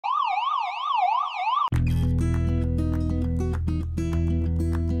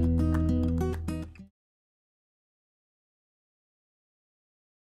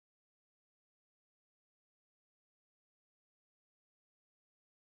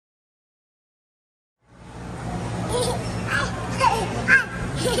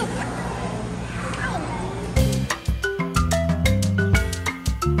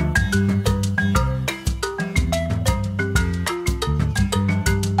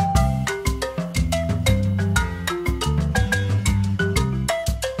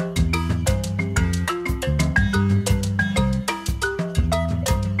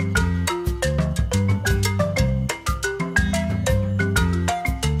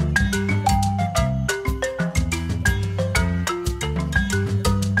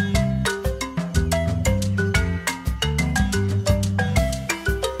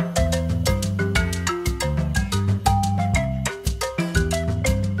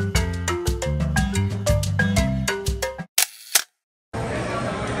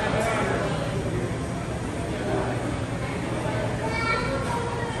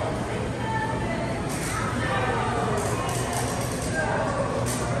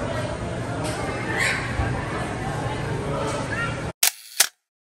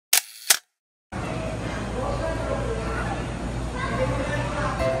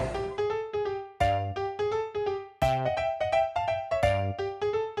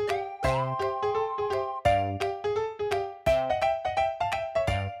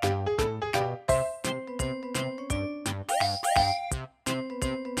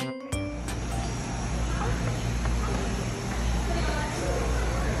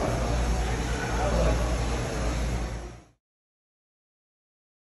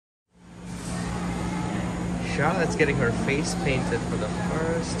Charlotte's getting her face painted for the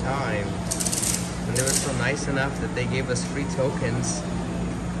first time. And they were so nice enough that they gave us free tokens.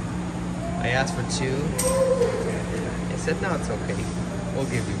 I asked for 2. They said, no, it's okay. We'll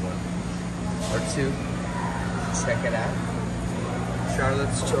give you 1 or 2. Check it out.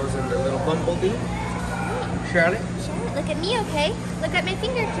 Charlotte's chosen the little bumblebee. Charlotte? Charlotte, look at me, okay? Look at my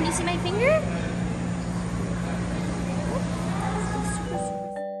finger. Can you see my finger?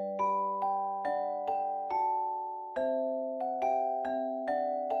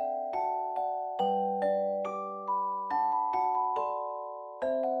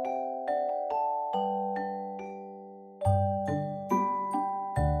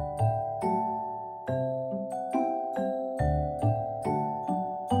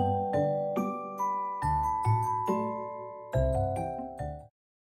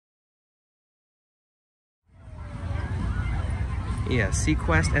 Yeah,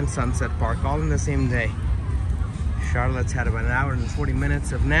 Sequest and Sunset Park all in the same day. Charlotte's had about 1 hour and 40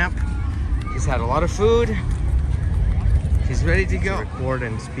 minutes of nap. She's had a lot of food. She's ready to go. Record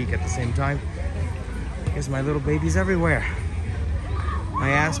and speak at the same time. Because my little baby's everywhere. I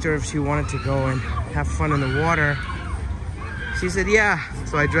asked her if she wanted to go and have fun in the water. She said yeah,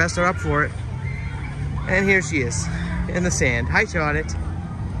 so I dressed her up for it. And here she is, in the sand. Hi, Charlotte.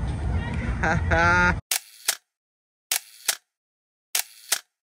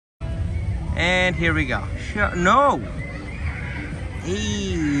 And here we go. No!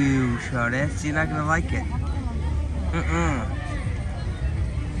 Ew, Charlotte, you're not gonna like it.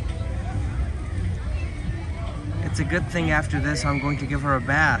 It's a good thing after this I'm going to give her a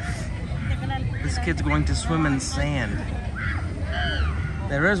bath. This kid's going to swim in sand.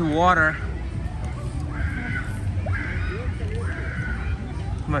 There is water.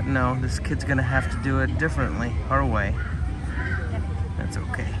 But no, this kid's gonna have to do it differently, her way. That's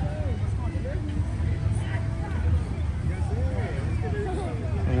okay.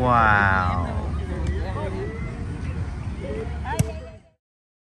 Wow.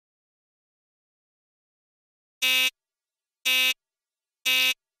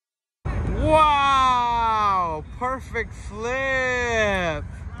 Wow! Perfect flip!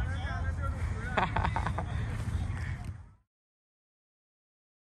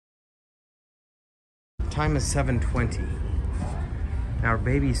 Time is 7:20. Our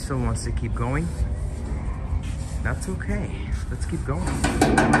baby still wants to keep going. That's okay. Let's keep going.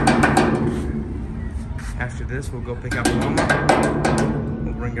 After this, we'll go pick up Mama.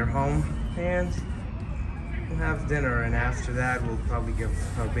 We'll bring her home and we'll have dinner. And after that, we'll probably give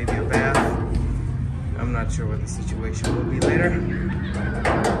our baby a bath. I'm not sure what the situation will be later.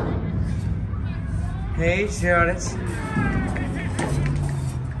 Hey, Charlotte.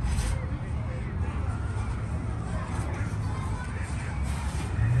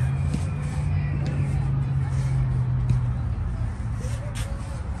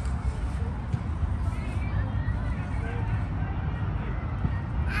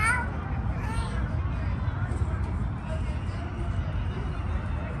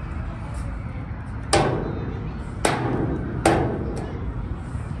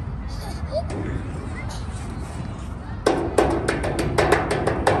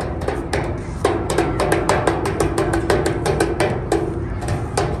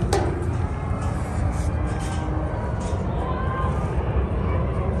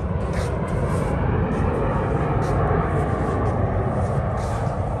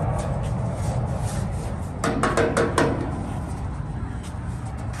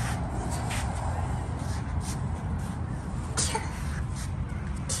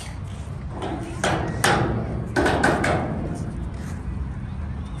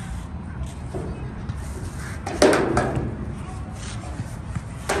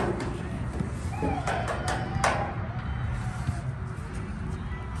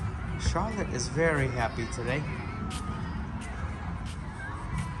 Charlotte is very happy today.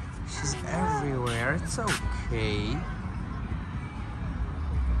 She's everywhere. It's okay.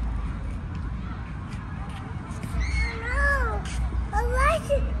 No!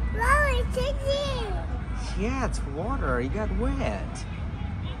 Yeah, it's water. You got wet.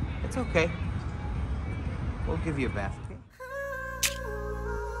 It's okay. We'll give you a bath, okay?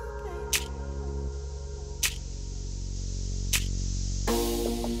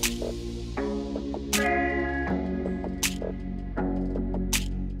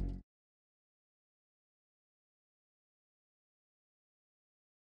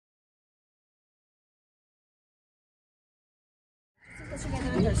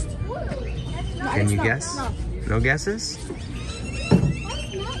 Can you guess? No guesses?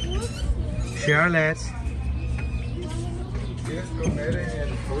 Charlotte.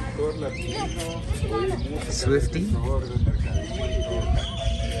 Swifty,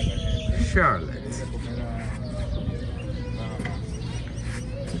 Charlotte.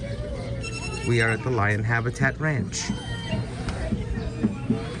 We are at the Lion Habitat Ranch.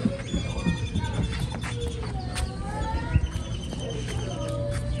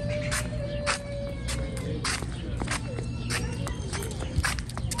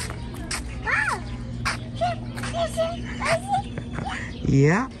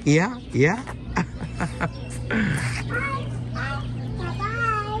 Yeah, yeah, yeah.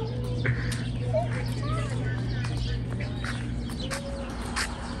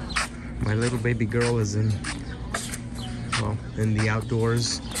 My little baby girl is in the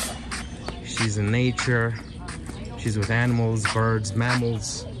outdoors. She's in nature. She's with animals, birds,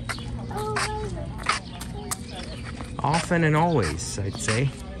 mammals. Often and always, I'd say.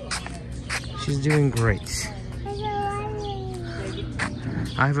 She's doing great.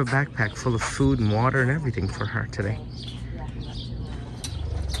 I have a backpack full of food and water and everything for her today.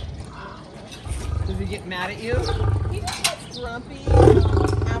 Does he get mad at you? He just gets grumpy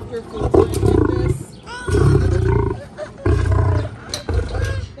after food.